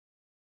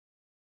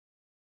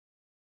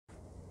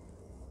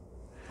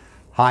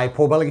Hi,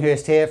 Paul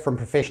Billinghurst here from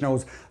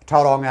Professionals,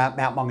 Tauranga,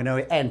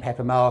 Maunganui and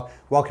Papamoa.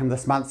 Welcome to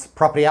this month's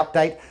property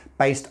update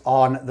based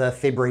on the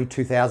February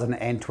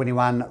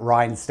 2021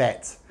 REINZ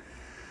stats.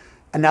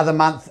 Another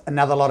month,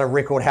 another lot of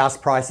record house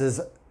prices.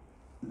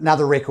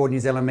 Another record New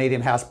Zealand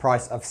medium house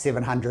price of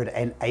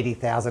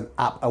 $780,000,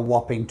 up a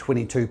whopping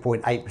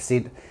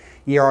 22.8%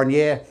 year on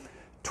year.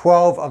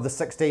 12 of the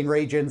 16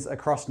 regions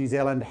across New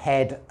Zealand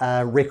had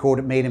a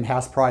record medium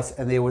house price,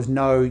 and there was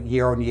no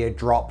year-on-year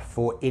drop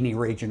for any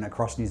region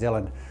across New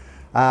Zealand.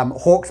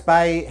 Hawke's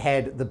Bay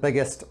had the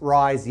biggest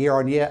rise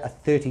year-on-year, a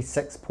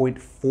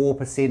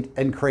 36.4%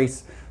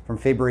 increase from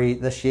February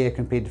this year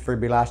compared to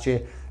February last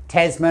year.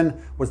 Tasman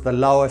was the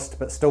lowest,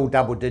 but still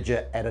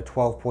double-digit at a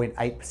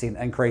 12.8%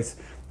 increase.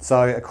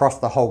 So across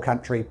the whole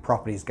country,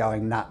 property's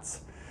going nuts.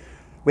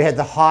 We had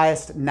the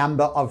highest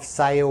number of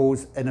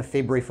sales in a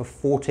February for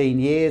 14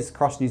 years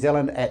across New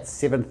Zealand at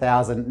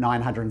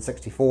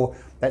 7,964.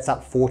 That's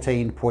up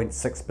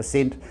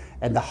 14.6%,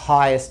 and the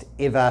highest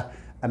ever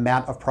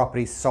amount of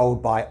properties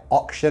sold by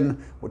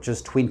auction, which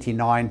is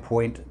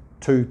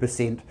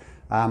 29.2%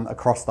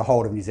 across the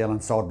whole of New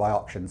Zealand sold by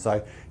auction.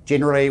 So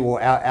generally, well,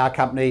 our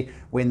company,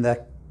 when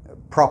the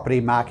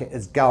property market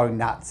is going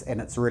nuts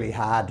and it's really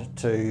hard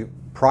to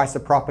price a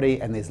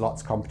property and there's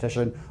lots of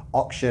competition,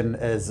 auction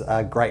is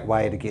a great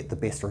way to get the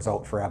best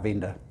result for our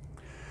vendor.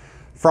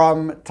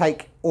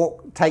 Take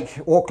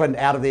Auckland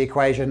out of the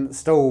equation,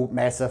 still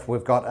massive.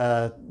 We've got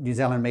a New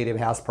Zealand medium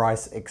house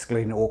price,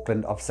 excluding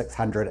Auckland, of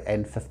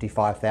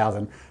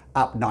 $655,000,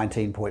 up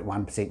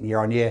 19.1% year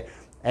on year.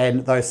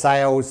 And those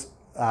sales,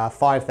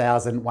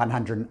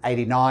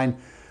 5,189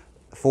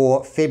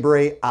 for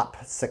February, up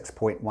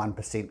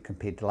 6.1%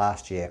 compared to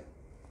last year.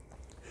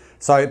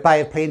 So Bay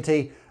of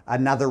Plenty,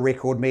 another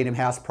record medium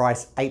house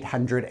price,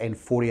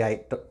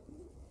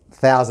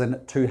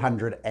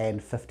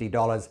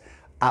 $848,250,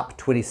 up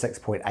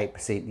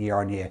 26.8% year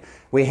on year.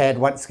 We had,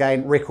 once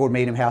again, record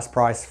medium house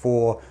price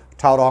for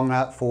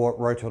Tauranga, for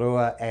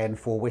Rotorua and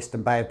for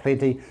Western Bay of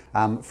Plenty.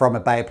 From a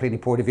Bay of Plenty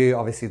point of view,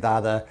 obviously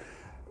they're the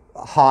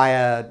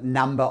higher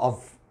number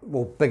of,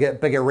 well,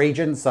 bigger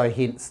regions, so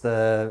hence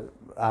the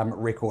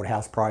record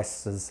house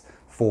prices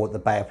for the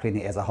Bay of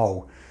Plenty as a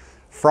whole.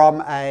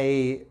 From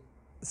a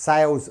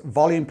sales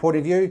volume point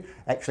of view,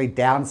 actually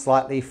down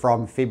slightly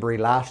from February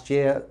last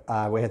year.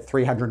 We had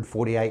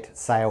 348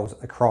 sales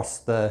across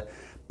the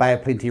Bay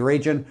of Plenty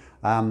region.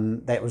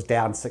 That was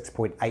down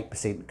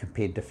 6.8%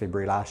 compared to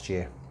February last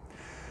year.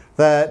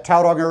 The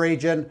Tauranga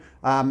region,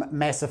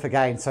 massive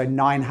again, so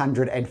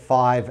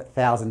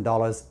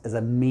 $905,000 is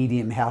a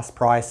medium house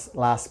price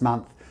last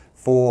month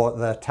for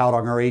the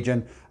Tauranga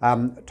region.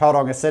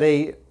 Tauranga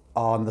City,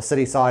 on the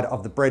city side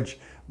of the bridge,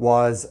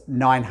 was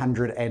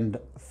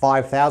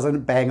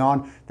 $905,000, bang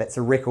on. That's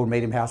a record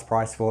medium house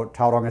price for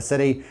Tauranga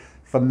City.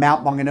 For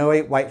Mount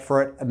Maunganui, wait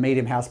for it, a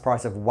medium house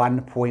price of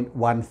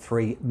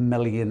 $1.13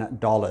 million.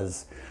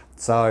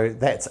 So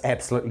that's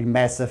absolutely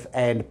massive.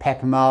 And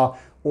Papamoa,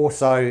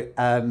 also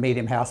a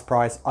medium house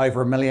price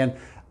over $1 million,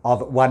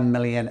 of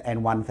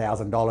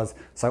 $1,001,000.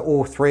 So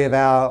all three of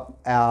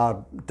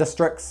our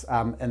districts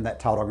in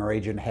that Tauranga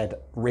region had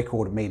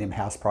record medium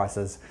house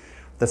prices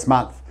this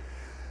month.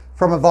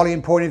 From a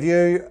volume point of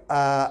view,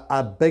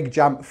 a big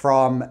jump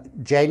from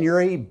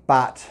January,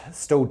 but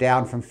still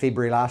down from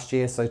February last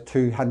year. So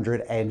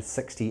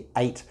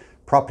 268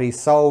 properties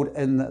sold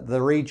in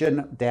the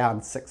region,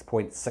 down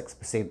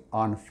 6.6%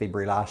 on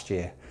February last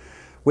year.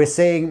 We're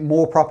seeing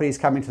more properties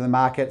coming to the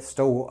market,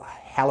 still a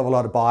hell of a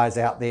lot of buyers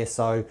out there.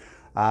 So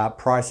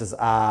prices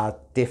are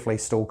definitely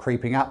still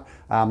creeping up.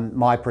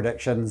 My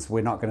predictions,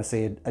 we're not going to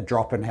see a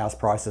drop in house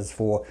prices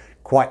for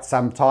quite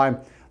some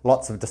time.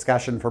 Lots of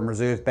discussion from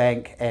Reserve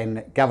Bank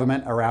and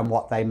government around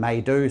what they may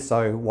do.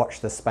 So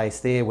watch this space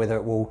there,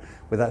 whether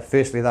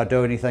firstly they'll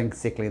do anything,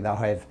 secondly they'll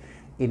have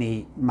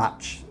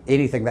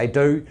anything they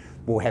do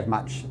will have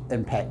much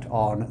impact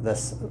on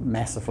this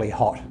massively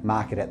hot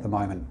market at the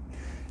moment.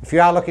 If you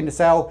are looking to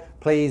sell,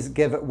 please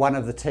give one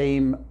of the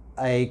team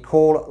a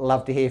call.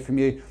 Love to hear from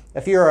you.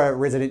 If you're a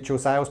residential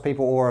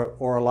salespeople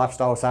or a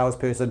lifestyle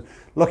salesperson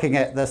looking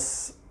at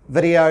this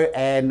video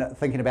and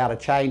thinking about a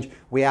change,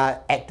 we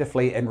are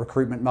actively in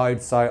recruitment mode,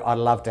 so I'd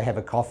love to have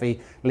a coffee,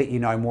 let you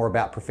know more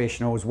about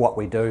Professionals, what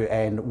we do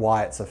and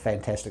why it's a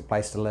fantastic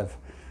place to live,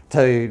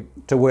 to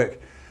work.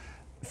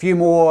 A few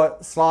more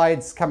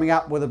slides coming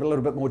up with a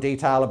little bit more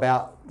detail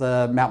about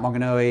the Mount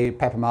Maunganui,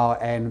 Papamoa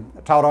and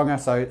Tauranga,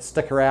 so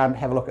stick around,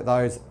 have a look at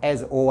those.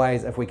 As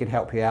always, if we can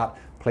help you out,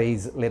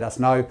 please let us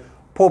know.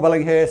 Paul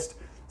Billinghurst,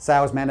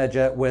 Sales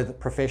Manager with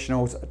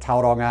Professionals,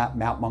 Tauranga,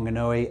 Mount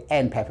Maunganui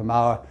and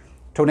Papamoa.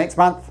 Till next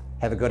month,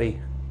 have a goodie.